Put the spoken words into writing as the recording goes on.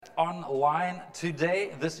online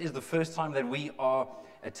today. This is the first time that we are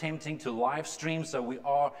attempting to live stream, so we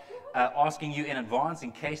are asking you in advance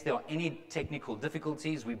in case there are any technical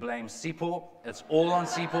difficulties. We blame Sipho. It's all on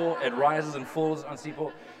Sipho. It rises and falls on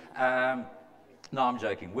Sipho. No, I'm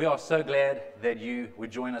joking. We are so glad that you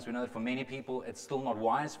would join us. We know that for many people, it's still not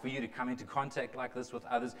wise for you to come into contact like this with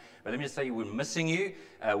others. But let me just say, we're missing you.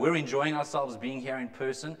 We're enjoying ourselves being here in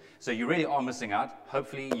person. So you really are missing out.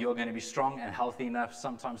 Hopefully, you're going to be strong and healthy enough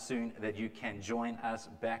sometime soon that you can join us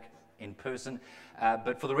back in person.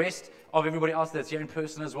 But for the rest of everybody else that's here in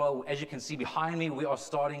person as well, as you can see behind me, we are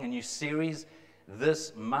starting a new series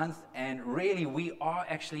this month. And really, we are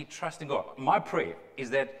actually trusting God. My prayer is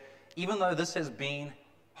that even though this has been,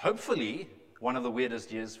 hopefully, one of the weirdest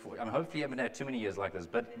years, hopefully you haven't had too many years like this,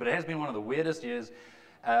 but it has been one of the weirdest years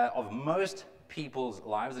of most people's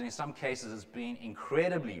lives, and in some cases it's been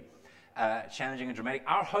incredibly challenging and dramatic.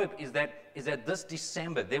 Our hope is that this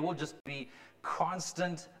December, there will just be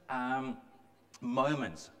constant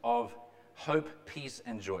moments of hope, peace,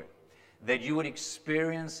 and joy. That you would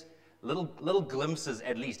experience little glimpses,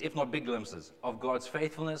 at least, if not big glimpses, of God's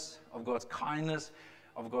faithfulness, of God's kindness,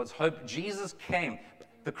 of God's hope. Jesus came.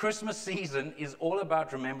 The Christmas season is all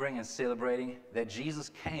about remembering and celebrating that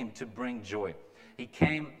Jesus came to bring joy. He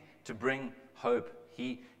came to bring hope.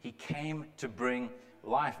 He came to bring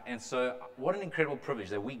life. And so what an incredible privilege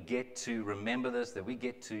that we get to remember this, that we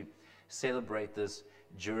get to celebrate this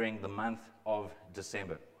during the month of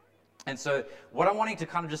December. And so what I'm wanting to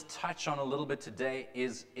kind of just touch on a little bit today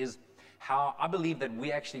is how I believe that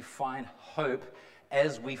we actually find hope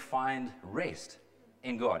as we find rest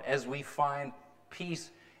in God, as we find peace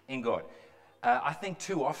in God. I think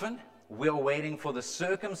too often we're waiting for the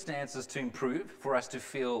circumstances to improve for us to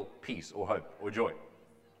feel peace or hope or joy.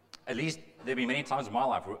 At least there have been many times in my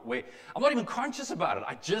life where I'm not even conscious about it.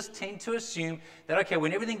 I just tend to assume that, okay,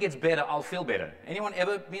 when everything gets better, I'll feel better. Anyone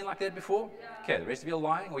ever been like that before? Yeah. Okay, the rest of you are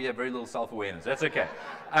lying, or you have very little self-awareness. That's okay.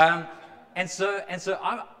 And so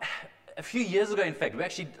I'm... A few years ago, in fact, we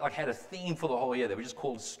actually had a theme for the whole year that we just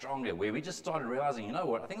called Stronger, where we just started realizing, you know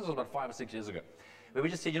what, I think this was about 5 or 6 years ago, where we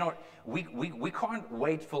just said, you know what, we can't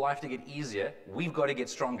wait for life to get easier. We've got to get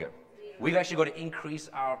stronger. We've actually got to increase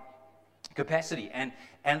our capacity. And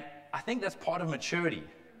I think that's part of maturity,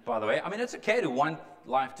 by the way. I mean, it's okay to want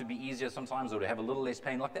life to be easier sometimes or to have a little less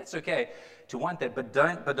pain. Like, that's okay to want that, but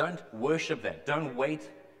don't worship that. Don't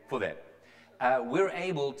wait for that. We're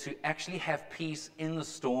able to actually have peace in the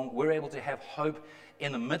storm. We're able to have hope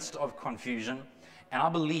in the midst of confusion. And I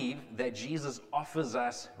believe that Jesus offers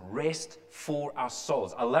us rest for our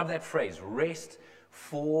souls. I love that phrase, rest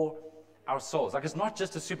for our souls. Like, it's not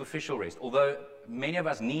just a superficial rest, although many of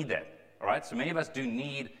us need that, all right? So many of us do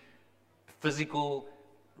need physical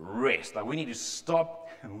rest. Like, we need to stop.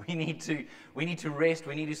 We need to rest.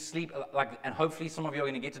 We need to sleep. And hopefully some of you are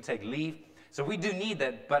going to get to take leave. So we do need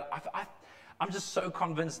that, but I'm just so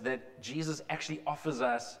convinced that Jesus actually offers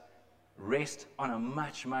us rest on a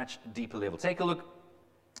much, much deeper level. Take a look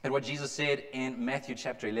at what Jesus said in Matthew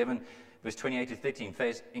chapter 11, verse 28 to 30. In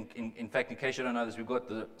fact, in case you don't know this, we've got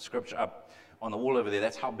the scripture up on the wall over there.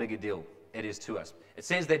 That's how big a deal it is to us. It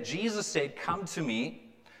says that Jesus said, "Come to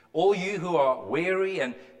me, all you who are weary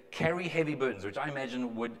and carry heavy burdens," which I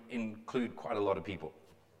imagine would include quite a lot of people.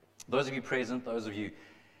 Those of you present, those of you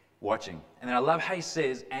watching. And then I love how he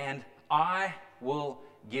says, "And I will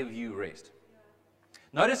give you rest."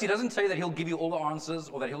 Notice he doesn't say that he'll give you all the answers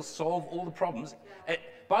or that he'll solve all the problems.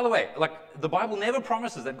 By the way, the Bible never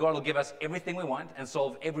promises that God will give us everything we want and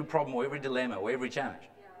solve every problem or every dilemma or every challenge.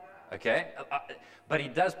 Okay? But he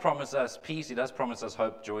does promise us peace. He does promise us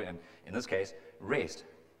hope, joy, and in this case, rest.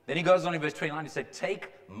 Then he goes on in verse 29, he said, "Take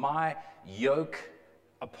my yoke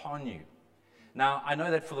upon you." Now, I know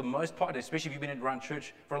that for the most part, especially if you've been around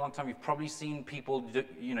church for a long time, you've probably seen people,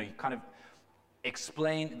 kind of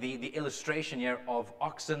explain the illustration here of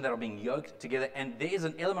oxen that are being yoked together. And there is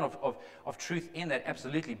an element of truth in that,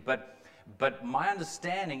 absolutely. But my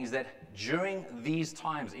understanding is that during these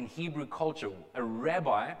times in Hebrew culture, a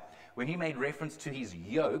rabbi, when he made reference to his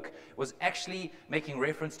yoke, was actually making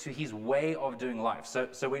reference to his way of doing life.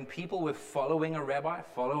 So when people were following a rabbi,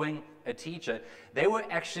 following a teacher, they were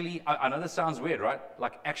actually, I know this sounds weird, right?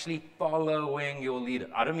 Like actually following your leader.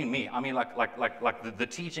 I don't mean me. I mean like the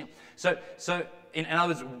teaching. So in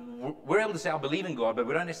other words, we're able to say I believe in God, but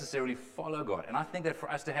we don't necessarily follow God. And I think that for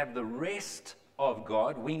us to have the rest of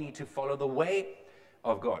God, we need to follow the way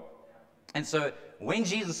of God. And so when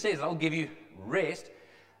Jesus says, "I'll give you rest,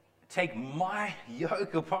 take my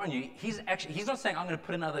yoke upon you," he's not saying I'm going to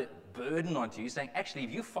put another burden onto you. He's saying, actually,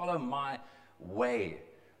 if you follow my way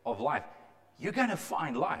of life, you're going to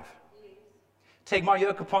find life. Take my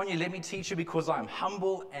yoke upon you, let me teach you, because I am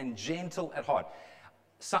humble and gentle at heart.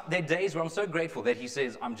 There are days where I'm so grateful that he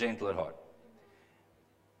says, I'm gentle at heart.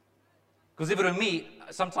 Because if it were me,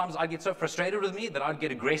 sometimes I'd get so frustrated with me that I'd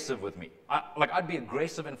get aggressive with me. I'd be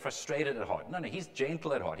aggressive and frustrated at heart. No, he's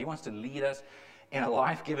gentle at heart. He wants to lead us in a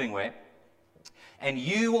life-giving way. And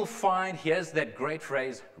you will find, here's that great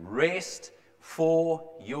phrase, rest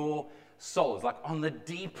for your souls, like on the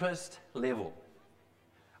deepest level.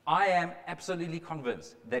 I am absolutely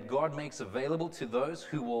convinced that God makes available to those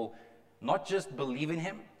who will not just believe in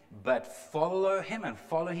him, but follow him and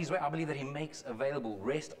follow his way. I believe that he makes available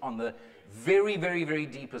rest on the very, very, very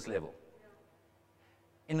deepest level.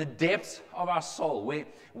 In the depths of our soul,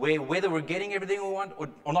 where whether we're getting everything we want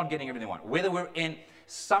or not getting everything we want, whether we're in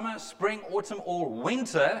summer, spring, autumn, or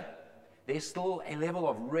winter, there's still a level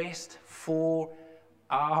of rest for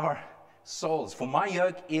our souls. For my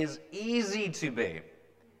yoke is easy to bear,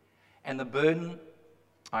 and the burden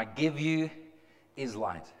I give you is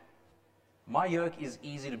light. My yoke is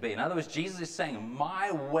easy to bear. In other words, Jesus is saying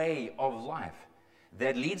my way of life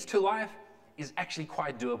that leads to life is actually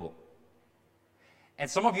quite doable. And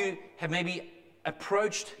some of you have maybe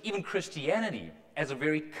approached even Christianity as a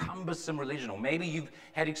very cumbersome religion, or maybe you've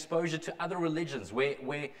had exposure to other religions where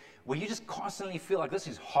you just constantly feel like this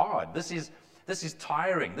is hard, this is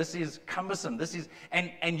tiring, this is cumbersome,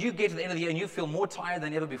 and you get to the end of the year and you feel more tired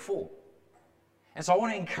than ever before. And so I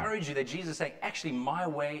want to encourage you that Jesus is saying, actually, my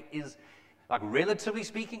way is, like, relatively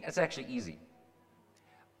speaking, it's actually easy.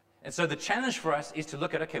 And so the challenge for us is to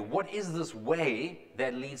look at, okay, what is this way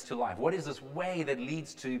that leads to life? What is this way that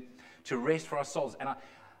leads to rest for our souls? And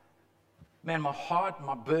man, my heart,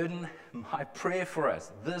 my burden, my prayer for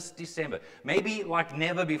us this December, maybe like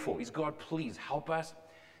never before, is God, please help us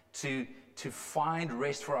to find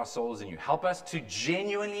rest for our souls in you. Help us to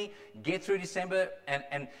genuinely get through December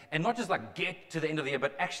and not just like get to the end of the year,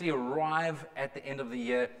 but actually arrive at the end of the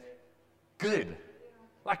year good,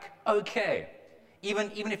 like okay.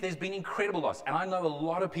 Even if there's been incredible loss, and I know a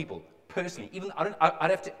lot of people personally,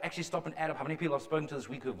 I'd have to actually stop and add up how many people I've spoken to this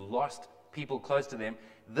week who've lost people close to them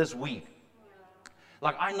this week.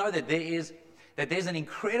 Like, I know that there's an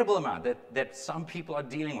incredible amount that some people are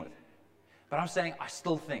dealing with. But I'm saying I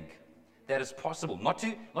still think that it's possible not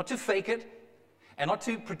to fake it and not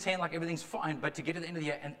to pretend like everything's fine, but to get to the end of the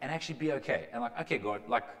year and actually be okay. And like, okay, God,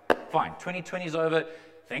 like, fine, 2020 is over.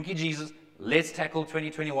 Thank you, Jesus. Let's tackle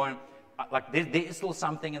 2021. Like, there is still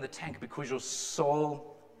something in the tank because your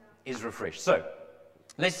soul is refreshed. So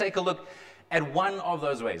let's take a look at one of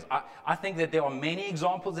those ways. I think that there are many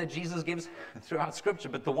examples that Jesus gives throughout Scripture,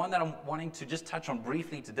 but the one that I'm wanting to just touch on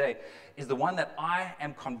briefly today is the one that I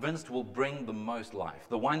am convinced will bring the most life,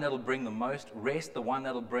 the one that will bring the most rest, the one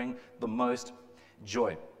that will bring the most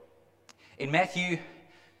joy. In Matthew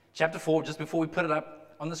chapter 4, just before we put it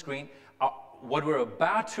up on the screen, what we're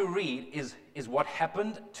about to read is what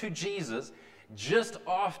happened to Jesus just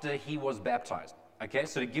after he was baptized. Okay,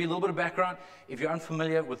 so to give you a little bit of background, if you're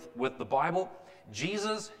unfamiliar with the Bible,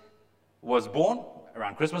 Jesus was born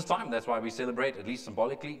around Christmas time. That's why we celebrate, at least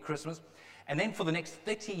symbolically, Christmas. And then for the next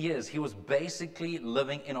 30 years, he was basically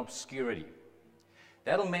living in obscurity.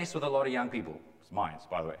 That'll mess with a lot of young people's minds,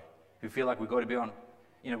 by the way, who feel like we've got to be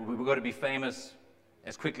we've got to be famous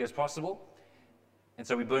as quickly as possible. And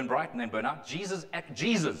so we burn bright and then burn out. Jesus,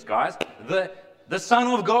 guys, the Son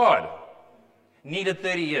of God, needed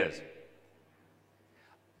 30 years.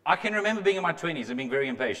 I can remember being in my 20s and being very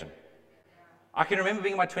impatient. I can remember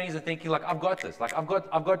being in my 20s and thinking, like, I've got this. Like, I've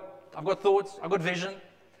got thoughts. I've got vision.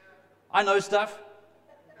 I know stuff.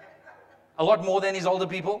 A lot more than these older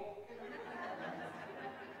people.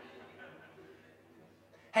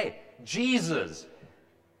 Hey, Jesus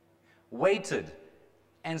waited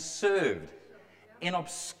and served in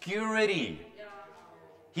obscurity.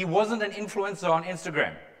 He wasn't an influencer on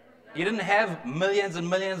Instagram. He didn't have millions and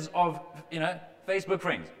millions of, Facebook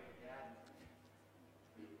friends.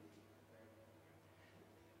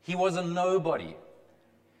 He was a nobody.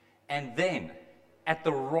 And then, at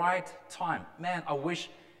the right time, man, I wish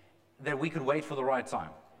that we could wait for the right time.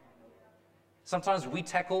 Sometimes we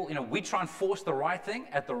we try and force the right thing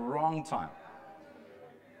at the wrong time.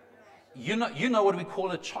 You know what we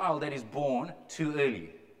call a child that is born too early.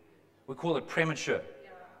 We call it premature.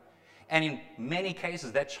 And in many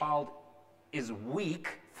cases, that child is weak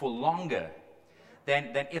for longer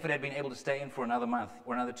than if it had been able to stay in for another month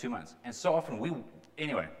or another 2 months. And so often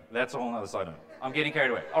anyway, that's a whole other side of it. I'm getting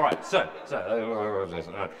carried away. All right, so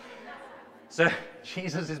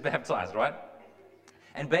Jesus is baptized, right?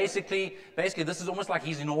 And basically, this is almost like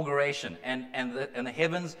his inauguration, and the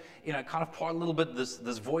heavens, kind of part a little bit.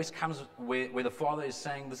 This voice comes where the Father is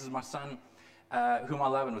saying, "This is my Son, whom I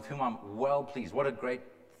love and with whom I'm well pleased. What a great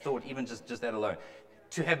thought, even just that alone.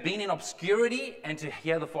 To have been in obscurity and to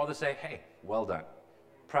hear the Father say, hey, well done,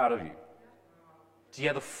 proud of you. To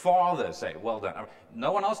hear the Father say, well done.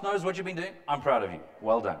 No one else knows what you've been doing. I'm proud of you.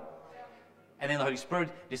 Well done. And then the Holy Spirit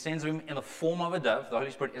descends on him in the form of a dove. The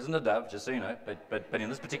Holy Spirit isn't a dove, just so you know, but in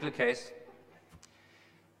this particular case,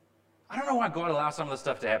 I don't know why God allows some of this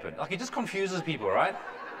stuff to happen. Like, it just confuses people, right?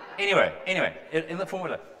 Anyway, in the form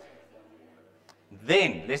of a dove.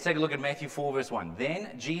 Then, let's take a look at Matthew 4, verse 1. Then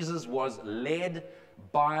Jesus was led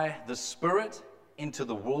by the Spirit into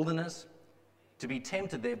the wilderness to be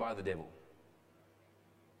tempted there by the devil.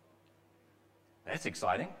 That's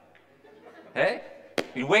exciting. Hey?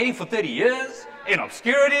 Been waiting for 30 years in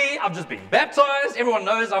obscurity. I've just been baptized. Everyone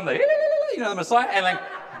knows I'm the Messiah. And like,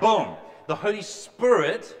 boom. The Holy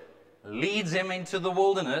Spirit leads him into the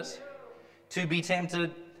wilderness to be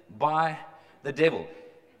tempted by the devil.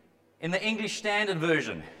 In the English Standard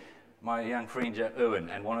Version, my young friend Owen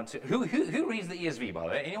and one or two. Who reads the ESV, by the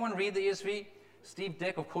way? Anyone read the ESV? Steve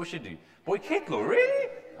Deck, of course you do. Boy Ketlow, really?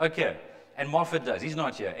 Okay. And Moffat does. He's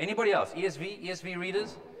not here. Anybody else? ESV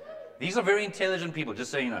readers? These are very intelligent people, just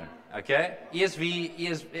so you know. Okay?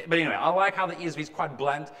 ESV. But anyway, I like how the ESV is quite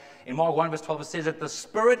blunt. In Mark 1, verse 12, it says that the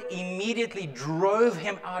Spirit immediately drove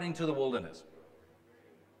him out into the wilderness.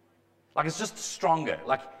 Like, it's just stronger.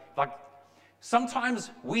 Like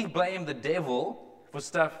sometimes we blame the devil for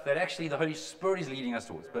stuff that actually the Holy Spirit is leading us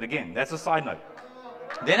towards. But again, that's a side note.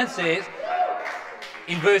 Then it says,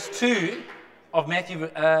 in verse 2 of Matthew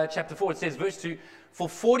chapter 4, it says, verse 2, for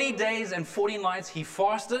 40 days and 40 nights he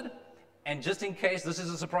fasted, and just in case this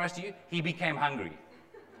is a surprise to you, he became hungry.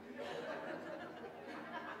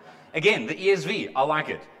 Again, the ESV, I like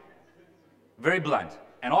it. Very blunt.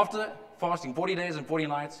 And after fasting 40 days and 40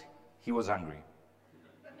 nights, he was hungry.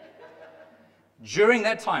 During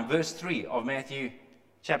that time, verse 3 of Matthew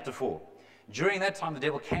chapter 4, during that time the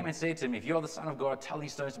devil came and said to him, if you are the Son of God, tell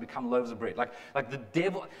these stones to become loaves of bread. Like the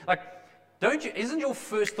devil, isn't your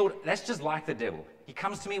first thought, that's just like the devil. He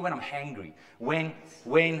comes to me when I'm hangry, when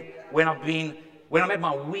I'm at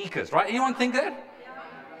my weakest, right? Anyone think that?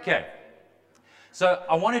 Okay. So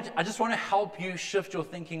I just want to help you shift your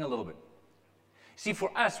thinking a little bit. See,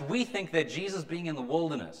 for us, we think that Jesus being in the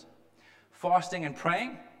wilderness, fasting and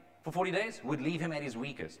praying for 40 days would leave him at his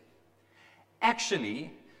weakest.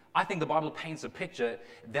 Actually, I think the Bible paints a picture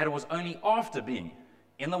that it was only after being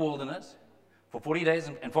in the wilderness for 40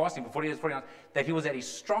 days and fasting for 40 days, 40 nights, that he was at his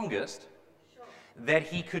strongest, that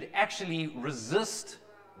he could actually resist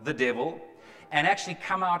the devil and actually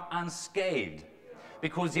come out unscathed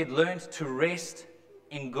because he had learned to rest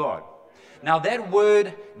in God. Now, that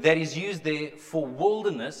word that is used there for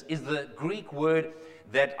wilderness is the Greek word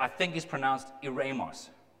that I think is pronounced eremos.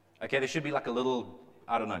 Okay, there should be like a little,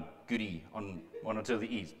 I don't know, goodie on one or two of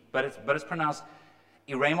the E's. But it's pronounced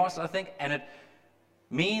eremos, I think, and it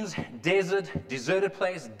means desert, deserted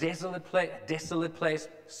place, desolate place,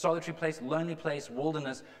 solitary place, lonely place,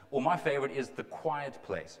 wilderness, or my favorite is the quiet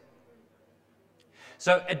place.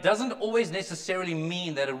 So it doesn't always necessarily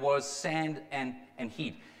mean that it was sand and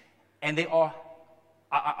heat. And there are,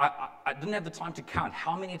 I didn't have the time to count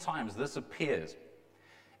how many times this appears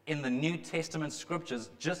in the New Testament scriptures,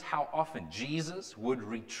 just how often Jesus would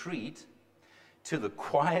retreat to the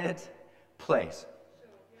quiet place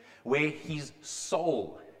where his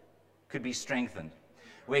soul could be strengthened,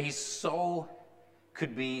 where his soul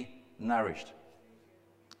could be nourished.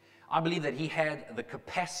 I believe that he had the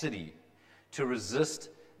capacity to resist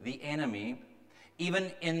the enemy,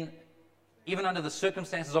 even under the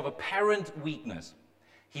circumstances of apparent weakness.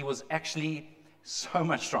 He was actually so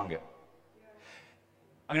much stronger.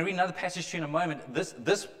 I'm going to read another passage to you in a moment.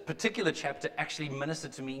 This particular chapter actually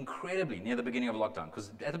ministered to me incredibly near the beginning of lockdown,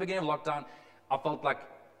 because at the beginning of lockdown, I felt like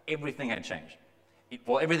everything had changed.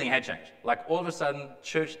 Everything had changed. Like all of a sudden,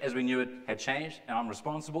 church as we knew it had changed, and I'm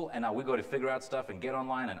responsible, and now we've got to figure out stuff and get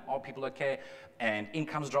online, and are people okay? And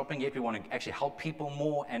income's dropping, yet we want to actually help people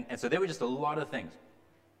more. And so there were just a lot of things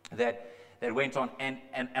that went on, and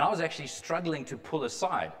I was actually struggling to pull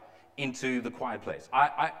aside into the quiet place.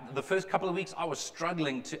 The first couple of weeks, I was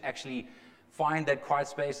struggling to actually find that quiet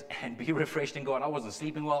space and be refreshed in God. I wasn't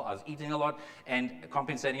sleeping well, I was eating a lot and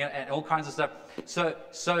compensating and all kinds of stuff.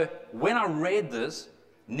 So when I read this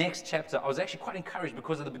next chapter, I was actually quite encouraged,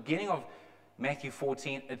 because at the beginning of Matthew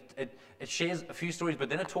 14, it shares a few stories, but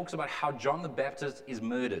then it talks about how John the Baptist is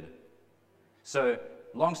murdered. So,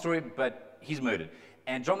 long story, but he's murdered.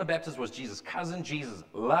 And John the Baptist was Jesus' cousin. Jesus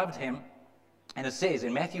loved him. And it says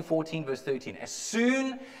in Matthew 14, verse 13, as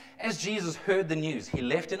soon as Jesus heard the news, he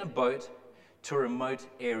left in a boat to a remote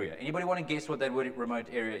area. Anybody want to guess what that word remote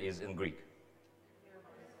area is in Greek?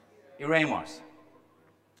 Eremos.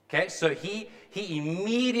 Okay, so he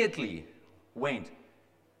immediately went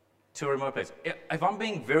to a remote place. If I'm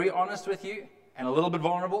being very honest with you and a little bit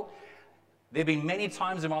vulnerable, there have been many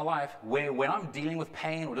times in my life where when I'm dealing with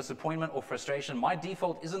pain or disappointment or frustration, my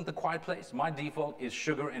default isn't the quiet place. My default is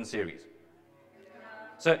sugar and series.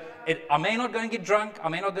 So I may not go and get drunk, I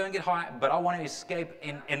may not go and get high, but I want to escape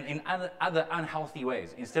in other unhealthy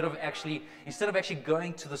ways instead of actually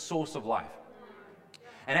going to the source of life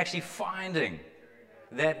and actually finding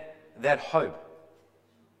that hope.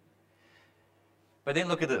 But then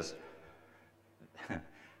look at this.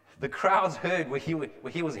 The crowds heard where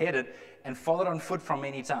he was headed and followed on foot from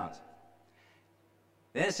many towns.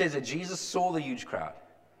 Then it says that Jesus saw the huge crowd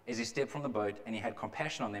as he stepped from the boat, and he had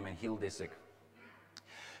compassion on them and healed their sick.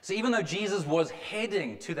 So even though Jesus was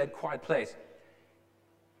heading to that quiet place,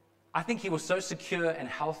 I think he was so secure and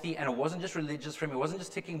healthy, and it wasn't just religious for him, it wasn't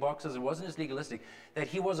just ticking boxes, it wasn't just legalistic, that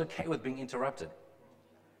he was okay with being interrupted.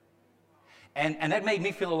 And that made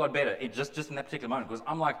me feel a lot better, just in that particular moment, because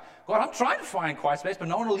I'm like, God, I'm trying to find quiet space, but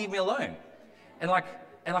no one will leave me alone.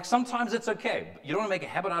 And sometimes it's okay. You don't want to make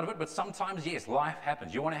a habit out of it, but sometimes, yes, life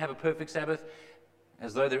happens. You want to have a perfect Sabbath,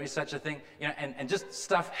 as though there is such a thing, and just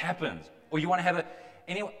stuff happens. Or you want to have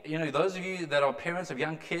those of you that are parents of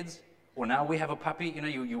young kids, or now we have a puppy,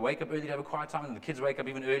 you wake up early to have a quiet time, and the kids wake up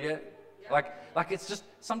even earlier.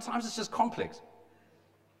 Sometimes it's just complex.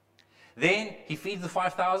 Then he feeds the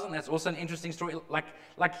 5,000. That's also an interesting story.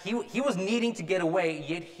 He was needing to get away,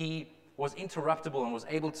 yet he was interruptible and was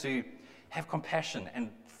able to have compassion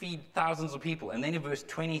and feed thousands of people. And then in verse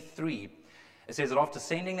 23, it says that after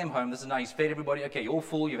sending them home, this is now he's fed everybody. Okay, you're all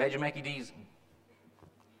full. You've had your Mackie D's.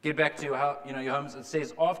 Get back to your homes. It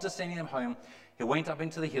says after sending them home, he went up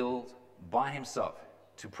into the hills by himself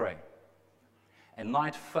to pray. And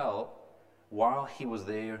night fell while he was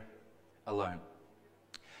there alone.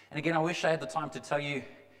 And again, I wish I had the time to tell you,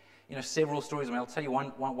 several stories. I'll tell you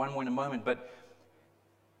one more in a moment.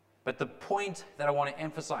 But the point that I want to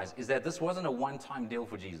emphasize is that this wasn't a one-time deal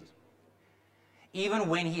for Jesus. Even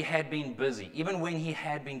when he had been busy, even when he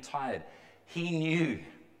had been tired, he knew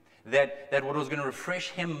that what was going to refresh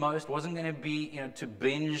him most wasn't going to be, to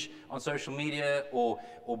binge on social media or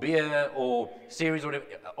beer or series or whatever.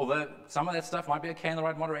 Although some of that stuff might be okay in the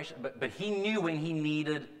right moderation, but he knew when he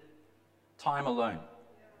needed time alone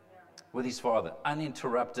with his Father,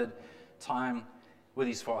 uninterrupted time with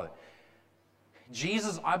his Father.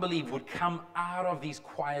 Jesus, I believe, would come out of these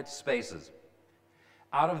quiet spaces,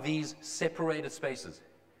 out of these separated spaces,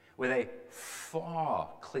 with a far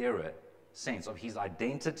clearer sense of his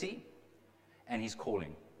identity and his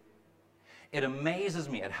calling. It amazes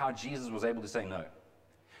me at how Jesus was able to say no.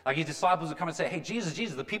 Like his disciples would come and say, hey,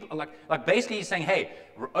 Jesus, the people, like basically he's saying, hey,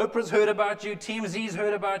 Oprah's heard about you, TMZ's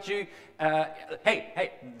heard about you,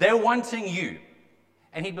 hey, they're wanting you.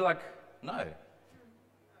 And he'd be like, no,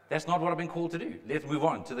 that's not what I've been called to do. Let's move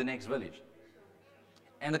on to the next village.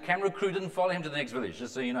 And the camera crew didn't follow him to the next village,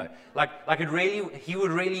 just so you know. He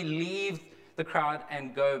would really leave the crowd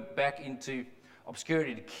and go back into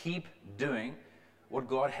obscurity to keep doing what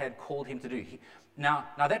God had called him to do. Now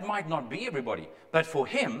that might not be everybody, but for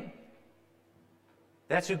him,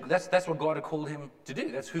 that's what God had called him to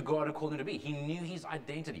do. That's who God had called him to be. He knew his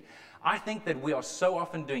identity. I think that we are so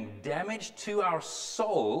often doing damage to our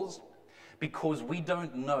souls because we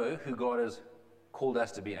don't know who God has called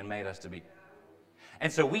us to be and made us to be.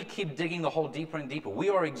 And so we keep digging the hole deeper and deeper. We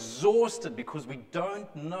are exhausted because we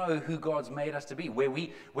don't know who God's made us to be. Where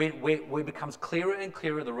it becomes clearer and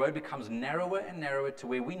clearer, the road becomes narrower and narrower to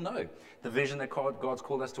where we know the vision that God's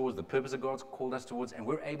called us towards, the purpose that God's called us towards, and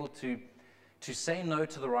we're able to say no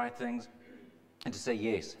to the right things and to say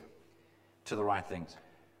yes to the right things.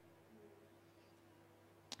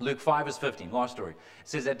 Luke 5 verse 15, last story. It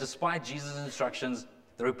says that despite Jesus' instructions,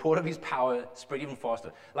 the report of his power spread even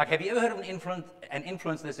faster. Have you ever heard of an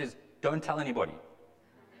influence that says, don't tell anybody?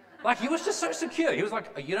 He was just so secure. He was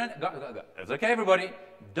like, go. It's okay, everybody.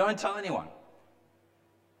 Don't tell anyone.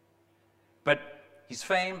 But his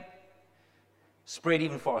fame spread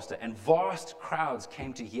even faster, and vast crowds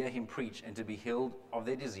came to hear him preach and to be healed of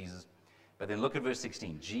their diseases. But then look at verse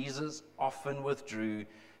 16. Jesus often withdrew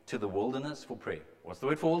to the wilderness for prayer. What's the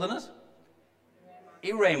word for wilderness?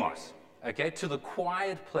 Eremos. Okay, to the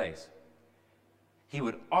quiet place. He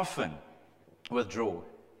would often withdraw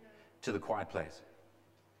to the quiet place.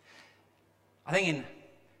 I think in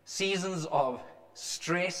seasons of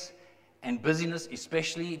stress and busyness,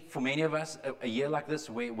 especially for many of us, a year like this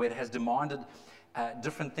where it has demanded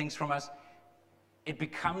different things from us, it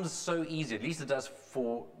becomes so easy, at least it does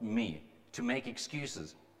for me, to make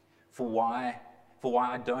excuses for why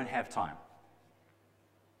I don't have time.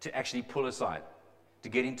 to actually pull aside, to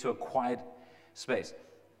get into a quiet space.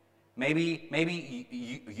 Maybe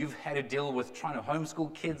you've had to deal with trying to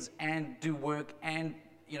homeschool kids and do work and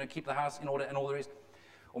keep the house in order and all the rest.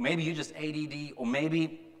 Or maybe you're just ADD, or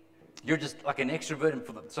maybe you're just like an extrovert,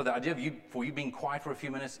 and so the idea of you being quiet for a few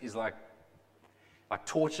minutes is like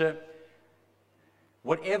torture.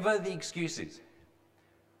 Whatever the excuse is,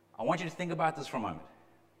 I want you to think about this for a moment.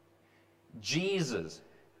 Jesus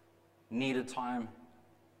needed time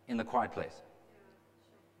in the quiet place.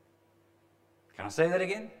 Can I say that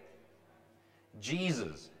again?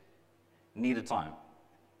 Jesus needed time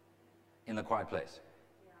in the quiet place.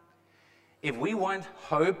 If we want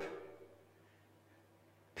hope,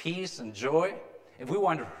 peace, and joy, if we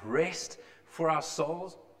want rest for our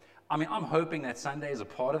souls, I'm hoping that Sunday is a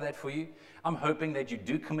part of that for you. I'm hoping that you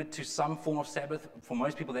do commit to some form of Sabbath. For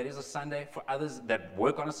most people, that is a Sunday. For others that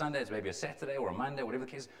work on a Sunday, it's maybe a Saturday or a Monday, whatever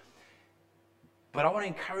the case. But I want to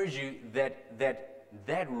encourage you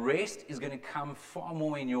that rest is going to come far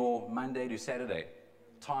more in your Monday to Saturday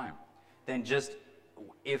time than just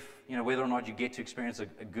whether or not you get to experience a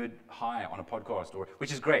good high on a podcast,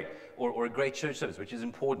 which is great, or a great church service, which is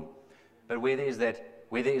important. But where there is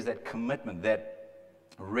that commitment, that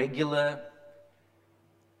regular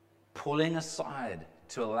pulling aside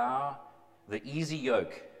to allow the easy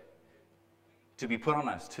yoke to be put on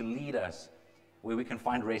us, to lead us, where we can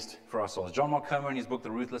find rest for our souls. John Mark Comer, in his book, The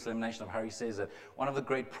Ruthless Elimination of Hurry, says that one of the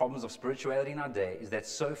great problems of spirituality in our day is that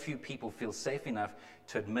so few people feel safe enough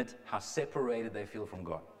to admit how separated they feel from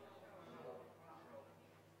God.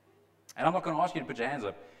 And I'm not going to ask you to put your hands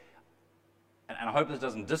up, and I hope this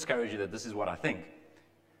doesn't discourage you that this is what I think.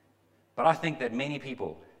 But I think that many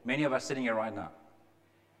of us sitting here right now,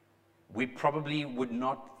 we probably would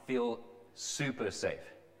not feel super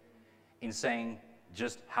safe in saying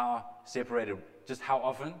just how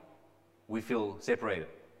often we feel separated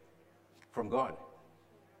from God.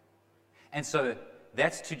 And so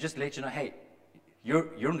that's to just let you know, hey,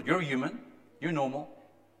 you're human, you're normal,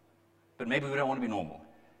 but maybe we don't want to be normal.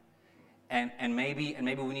 And maybe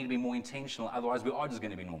we need to be more intentional, otherwise we are just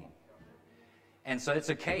going to be normal. And so it's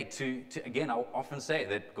okay to again, I often say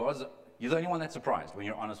that you're the only one that's surprised when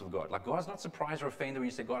you're honest with God. Like, God's not surprised or offended when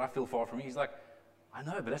you say, God, I feel far from you. He's like, I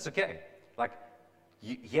know, but that's okay. Like,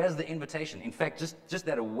 here's the invitation. In fact, just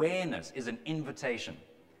that awareness is an invitation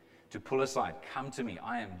to pull aside. Come to me.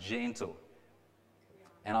 I am gentle,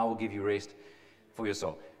 and I will give you rest for your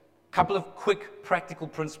soul. Couple of quick practical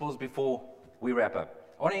principles before we wrap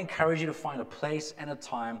up. I want to encourage you to find a place and a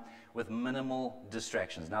time with minimal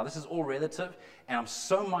distractions. Now, this is all relative, and I'm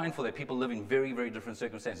so mindful that people live in very, very different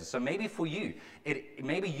circumstances. So maybe for you,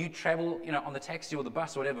 maybe you travel, on the taxi or the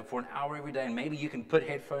bus or whatever for an hour every day, and maybe you can put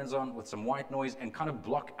headphones on with some white noise and kind of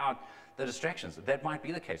block out the distractions. That might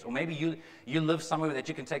be the case. Or maybe you live somewhere that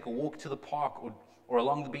you can take a walk to the park or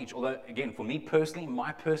along the beach. Although, again, for me personally,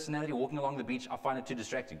 my personality, walking along the beach, I find it too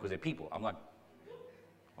distracting because they're people. I'm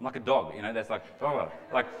like a dog, that's like, oh,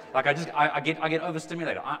 like I get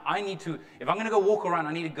overstimulated. I need to, if I'm going to go walk around,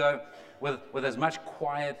 I need to go with as much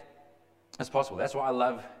quiet as possible. That's why I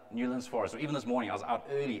love Newlands Forest. So even this morning, I was out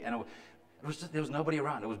early, and there was nobody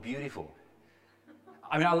around. It was beautiful.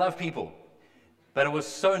 I love people, but it was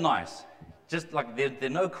so nice. Just like there are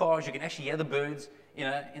no cars, you can actually hear the birds,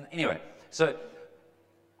 anyway. So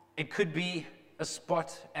it could be a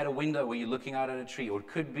spot at a window where you're looking out at a tree, or it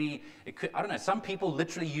could, I don't know, some people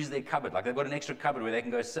literally use their cupboard, like they've got an extra cupboard where they can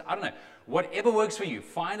go sit. I don't know, whatever works for you.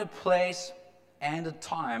 Find a place and a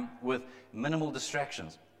time with minimal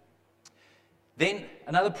distractions. Then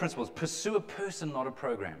another principle is pursue a person, not a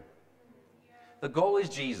program. The goal is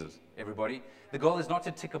Jesus, everybody. The goal is not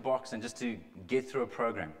to tick a box and just to get through a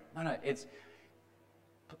program. No, it's,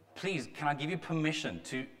 please, can I give you permission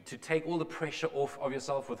to take all the pressure off of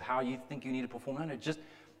yourself with how you think you need to perform? No, just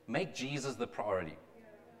make Jesus the priority.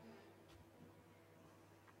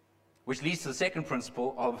 Which leads to the second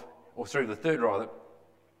principle the third rather,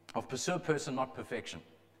 of pursue a person, not perfection.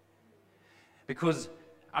 Because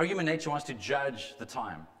our human nature wants to judge the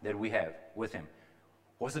time that we have with Him.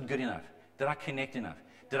 Was it good enough? Did I connect enough?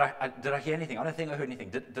 Did I hear anything? I don't think I heard anything.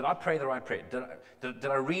 Did I pray the right prayer? Did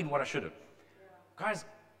I read what I should have? Guys,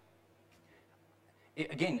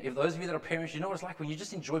 again, if those of you that are parents, you know what it's like when you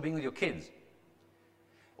just enjoy being with your kids.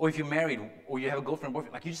 Or if you're married, or you have a girlfriend or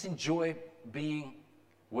boyfriend, like you just enjoy being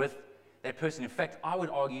with that person. In fact, I would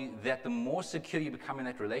argue that the more secure you become in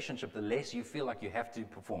that relationship, the less you feel like you have to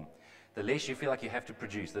perform. The less you feel like you have to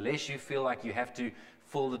produce. The less you feel like you have to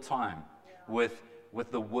fill the time with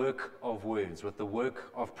the work of words, with the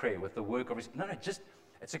work of prayer, with the work of... No, just,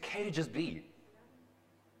 it's okay to just be.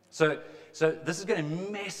 So this is going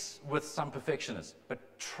to mess with some perfectionists,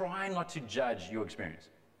 but try not to judge your experience.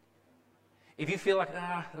 If you feel like,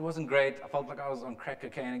 it wasn't great, I felt like I was on crack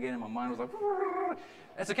cocaine again, and my mind was like,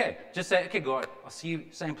 that's okay. Just say, okay, God, I'll see you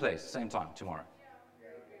same place, same time tomorrow.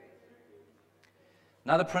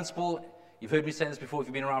 Another principle, you've heard me say this before if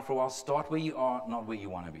you've been around for a while, start where you are, not where you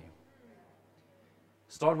want to be.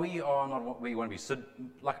 Start where you are, not where you want to be. So,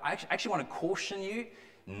 like, I actually want to caution you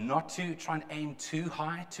not to try and aim too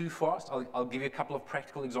high, too fast. I'll give you a couple of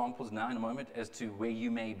practical examples now in a moment as to where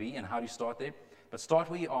you may be and how to start there. But start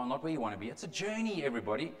where you are, not where you want to be. It's a journey,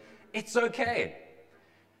 everybody. It's okay.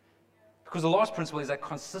 Because the last principle is that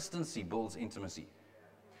consistency builds intimacy.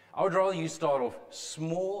 I would rather you start off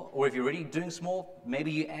small, or if you're already doing small,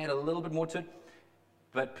 maybe you add a little bit more to it,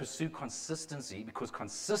 but pursue consistency, because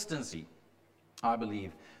consistency, I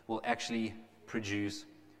believe, will actually produce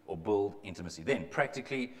or build intimacy. Then,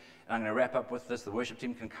 practically, and I'm going to wrap up with this, the worship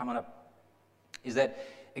team can come on up, is that,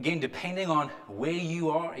 again, depending on where you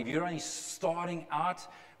are, if you're only starting out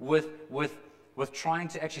with trying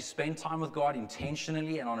to actually spend time with God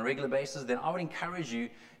intentionally and on a regular basis, then I would encourage you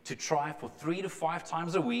to try for 3 to 5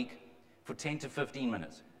 times a week for 10 to 15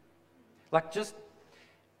 minutes. Like, just,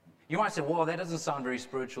 you might say, well, that doesn't sound very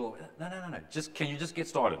spiritual. No. Can you just get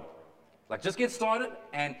started? Like, just get started,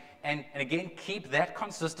 and again, keep that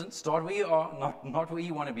consistent. Start where you are, not where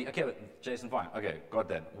you want to be. Okay, Jason, fine. Okay, got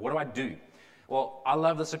that. What do I do? Well, I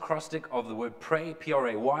love this acrostic of the word pray,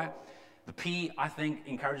 P-R-A-Y. The P, I think,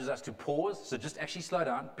 encourages us to pause. So just actually slow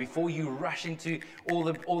down before you rush into all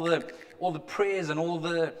the prayers and all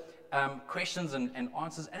the questions and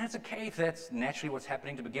answers. And it's okay if that's naturally what's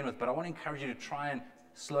happening to begin with, but I want to encourage you to try and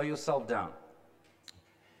slow yourself down.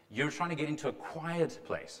 You're trying to get into a quiet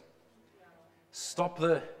place. Stop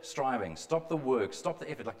the striving, stop the work, stop the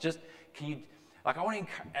effort. Like, just, can you, like, I want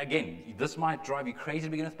to, again, this might drive you crazy to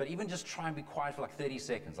begin with, but even just try and be quiet for like 30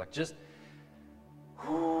 seconds. Like, just,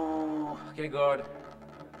 okay, God,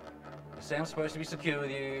 you say I'm supposed to be secure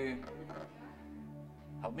with you.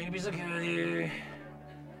 Help me to be secure with you.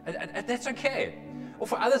 And that's okay. Or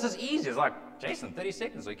for others, it's easy. It's like, Jason, 30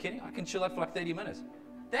 seconds, are you kidding? I can chill out for like 30 minutes.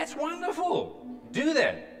 That's wonderful. Do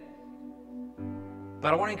that.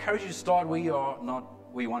 But I want to encourage you to start where you are,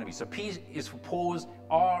 not where you want to be. So P is for pause,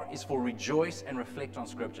 R is for rejoice and reflect on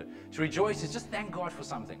Scripture. To rejoice is just thank God for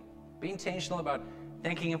something. Be intentional about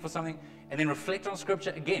thanking Him for something, and then reflect on Scripture.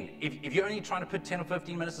 Again, if you're only trying to put 10 or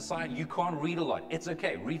 15 minutes aside, you can't read a lot. It's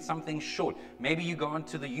okay. Read something short. Maybe you go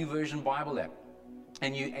onto the YouVersion Bible app,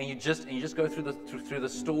 and you just go through the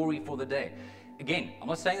story for the day. Again, I'm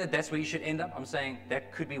not saying that that's where you should end up. I'm saying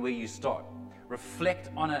that could be where you start. Reflect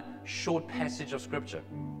on a short passage of Scripture.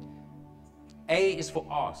 A is for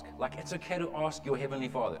ask. Like, it's okay to ask your Heavenly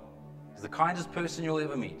Father. He's the kindest person you'll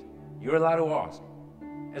ever meet. You're allowed to ask,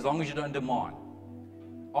 as long as you don't demand.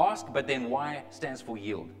 Ask, but then Y stands for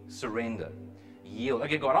yield. Surrender. Yield.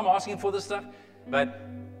 Okay, God, I'm asking for this stuff, but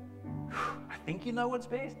I think you know what's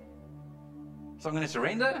best. So I'm going to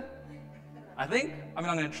surrender. I'm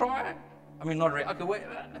going to try. Not really. Okay, wait.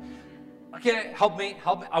 Okay, help me.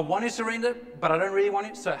 I want to surrender, but I don't really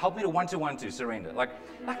want to. So help me to want to surrender. Like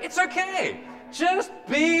it's okay. Just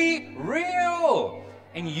be real,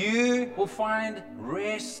 and you will find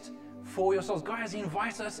rest for your souls. Guys, He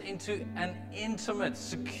invites us into an intimate,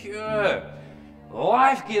 secure,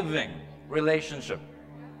 life-giving relationship.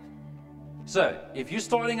 So if you're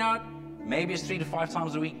starting out, maybe it's 3 to 5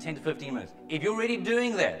 times a week, 10 to 15 minutes. If you're already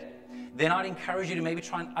doing that, then I'd encourage you to maybe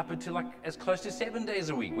try and up it to like as close to 7 days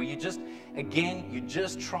a week, where you're just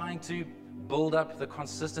trying to build up the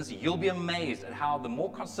consistency. You'll be amazed at how the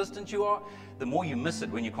more consistent you are, the more you miss it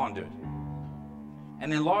when you can't do it.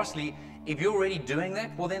 And then lastly, if you're already doing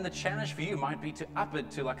that, well, then the challenge for you might be to up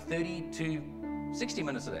it to like 30 to 60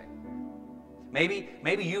 minutes a day. Maybe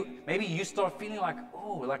you start feeling like,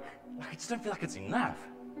 I just don't feel like it's enough.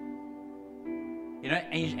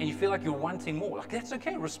 And you feel like you're wanting more. Like, that's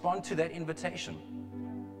okay. Respond to that invitation,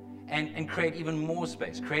 and create even more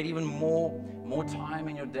space. Create even more time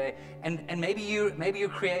in your day. And maybe you're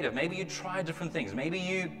creative. Maybe you try different things. Maybe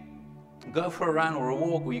you go for a run or a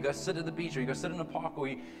walk, or you go sit at the beach, or you go sit in a park, or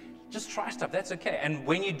you just try stuff. That's okay. And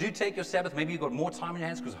when you do take your Sabbath, maybe you've got more time in your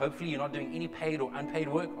hands, because hopefully you're not doing any paid or unpaid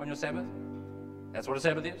work on your Sabbath. That's what a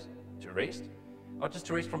Sabbath is, to rest. Not just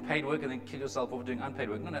to rest from paid work and then kill yourself over doing unpaid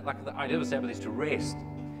work. No, like the idea of a Sabbath is to rest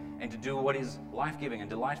and to do what is life-giving and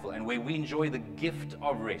delightful, and where we enjoy the gift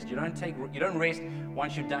of rest. You don't rest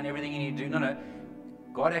once you've done everything you need to do. No.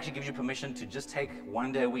 God actually gives you permission to just take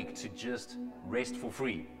 1 day a week to just rest for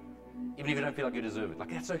free, even if you don't feel like you deserve it.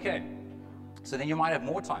 Like, that's okay. So then you might have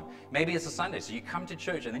more time. Maybe it's a Sunday, so you come to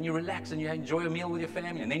church and then you relax and you enjoy a meal with your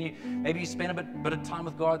family, and then maybe you spend a bit of time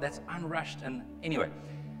with God that's unrushed. And anyway,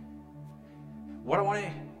 what I want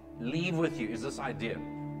to leave with you is this idea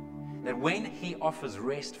that when He offers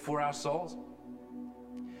rest for our souls,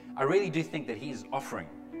 I really do think that He is offering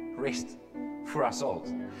rest for our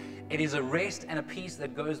souls. It is a rest and a peace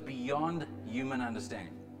that goes beyond human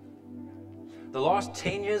understanding. The last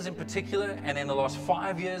 10 years in particular, and then the last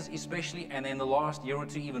 5 years especially, and then the last year or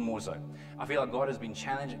two even more so, I feel like God has been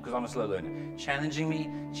challenging, because I'm a slow learner, challenging me,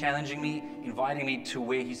 inviting me to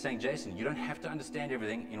where He's saying, Jason, you don't have to understand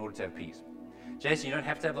everything in order to have peace. Jason, you don't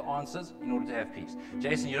have to have the answers in order to have peace.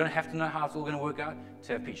 Jason, you don't have to know how it's all going to work out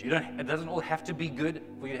to have peace. It doesn't all have to be good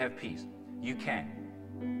for you to have peace. You can.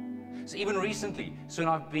 So even recently, soon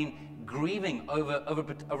I've been grieving over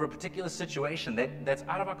a particular situation that's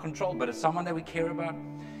out of our control, but it's someone that we care about.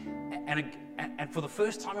 And for the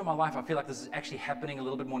first time in my life, I feel like this is actually happening a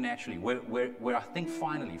little bit more naturally, where I think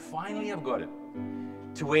finally I've got it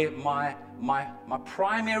to where my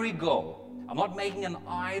primary goal, I'm not making an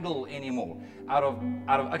idol anymore out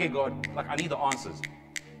of okay, God, like I need the answers.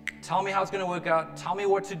 Tell me how it's going to work out. Tell me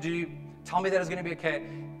what to do. Tell me that it's going to be okay.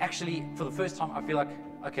 Actually, for the first time, I feel like,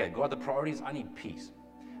 okay, God, the priorities, I need peace.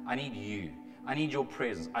 I need you. I need your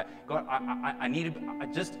presence. God, I need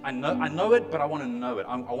to, I know it, but I want to know it.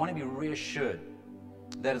 I want to be reassured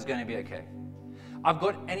that it's going to be okay. I've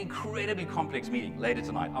got an incredibly complex meeting later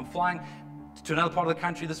tonight. I'm flying to another part of the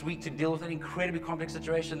country this week to deal with an incredibly complex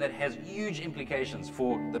situation that has huge implications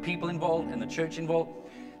for the people involved and the church involved.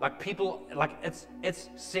 Like people, like it's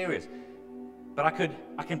serious. But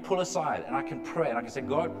I can pull aside and I can pray and I can say,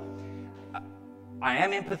 God, I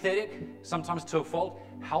am empathetic, sometimes to a fault.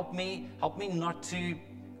 Help me not to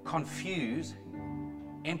confuse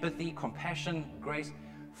empathy, compassion, grace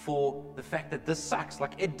for the fact that this sucks.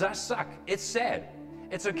 Like it does suck. It's sad.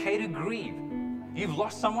 It's okay to grieve. You've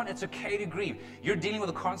lost someone, it's okay to grieve. You're dealing with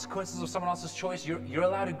the consequences of someone else's choice. You're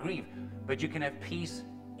allowed to grieve, but you can have peace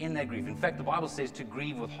in that grief. In fact, the Bible says to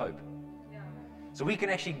grieve with hope. So we can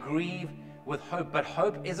actually grieve with hope, but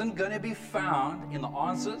hope isn't going to be found in the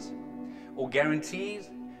answers or guarantees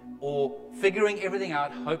or figuring everything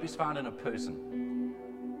out. Hope is found in a person.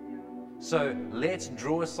 So let's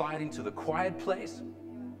draw aside into the quiet place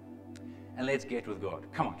and let's get with God.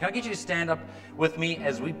 Come on, can I get you to stand up with me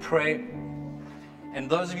as we pray? And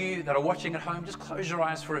those of you that are watching at home, just close your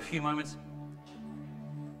eyes for a few moments.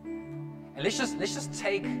 And let's just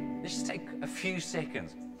take a few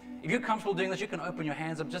seconds. If you're comfortable doing this, you can open your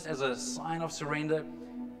hands up just as a sign of surrender.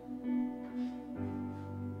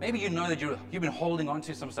 Maybe you know that you've been holding on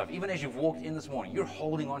to some stuff. Even as you've walked in this morning, you're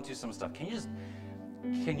holding on to some stuff.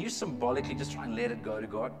 Can you symbolically just try and let it go to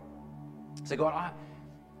God? Say, God,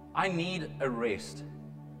 I need a rest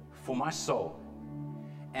for my soul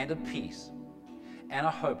and a peace and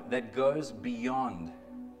a hope that goes beyond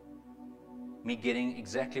me getting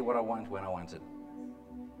exactly what I want when I want it.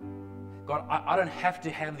 God, I don't have to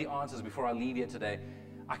have the answers before I leave here today.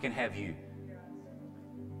 I can have you.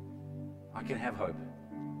 I can have hope.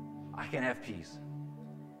 I can have peace.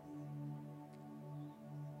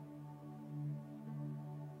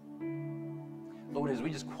 Lord, as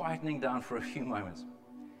we're just quietening down for a few moments,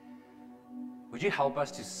 would you help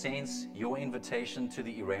us to sense your invitation to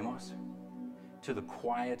the eremos, to the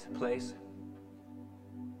quiet place?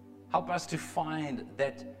 Help us to find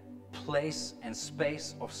that place and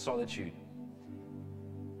space of solitude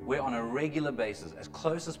where on a regular basis, as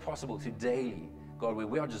close as possible to daily, God, where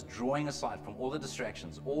we are just drawing aside from all the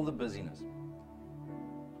distractions, all the busyness,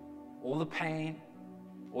 all the pain,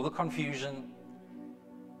 all the confusion,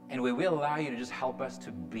 and where we allow you to just help us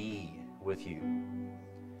to be with you.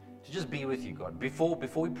 To just be with you, God. Before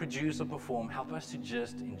we produce or perform, help us to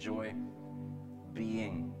just enjoy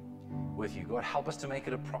being with you. God, help us to make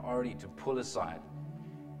it a priority to pull aside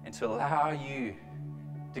and to allow you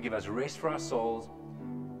to give us rest for our souls,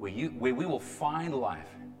 where we will find life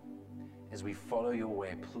as we follow your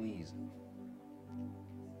way, please.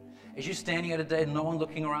 As you're standing here today, no one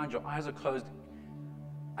looking around, your eyes are closed,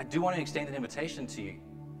 I do want to extend an invitation to you.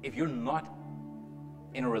 If you're not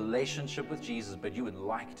in a relationship with Jesus, but you would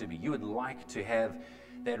like to be, you would like to have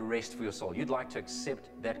that rest for your soul, you'd like to accept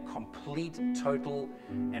that complete, total,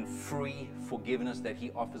 and free forgiveness that He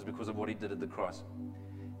offers because of what He did at the cross,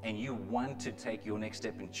 and you want to take your next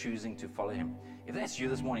step in choosing to follow Him. If that's you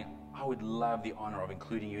this morning, I would love the honor of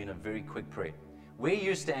including you in a very quick prayer. Where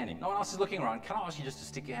you're standing, no one else is looking around, can I ask you just to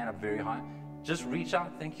stick your hand up very high? Just reach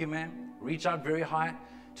out, thank you, ma'am. Reach out very high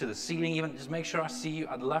to the ceiling even, just make sure I see you.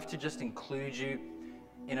 I'd love to just include you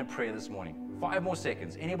in a prayer this morning. 5 more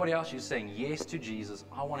seconds. Anybody else who's saying yes to Jesus,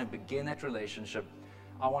 I want to begin that relationship.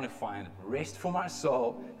 I want to find rest for my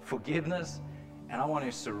soul, forgiveness, and I want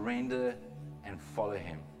to surrender and follow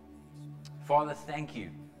him. Father, thank you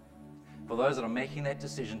for those that are making that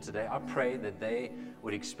decision today. I pray that they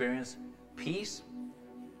would experience peace,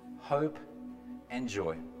 hope, and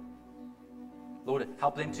joy. Lord,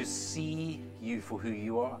 help them to see you for who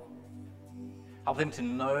you are. Help them to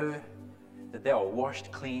know that they are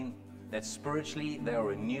washed clean, that spiritually they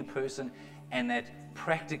are a new person, and that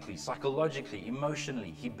practically, psychologically,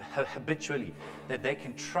 emotionally, habitually, that they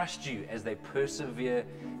can trust you as they persevere,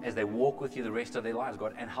 as they walk with you the rest of their lives,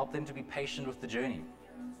 God, and help them to be patient with the journey.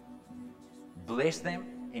 Bless them,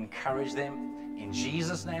 encourage them. In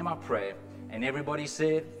Jesus' name I pray. And everybody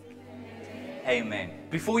said, Amen.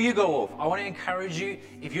 Before you go off, I want to encourage you,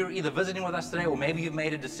 if you're either visiting with us today or maybe you've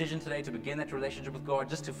made a decision today to begin that relationship with God,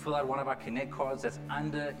 just to fill out one of our Connect cards that's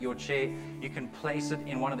under your chair. You can place it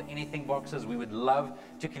in one of the anything boxes. We would love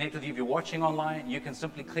to connect with you. If you're watching online, you can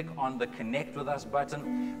simply click on the Connect with Us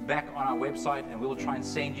button back on our website, and we will try and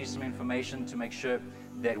send you some information to make sure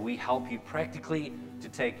that we help you practically to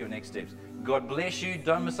take your next steps. God bless you.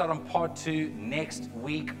 Don't miss out on part 2 next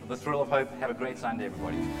week, The Thrill of Hope. Have a great Sunday,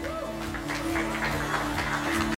 everybody.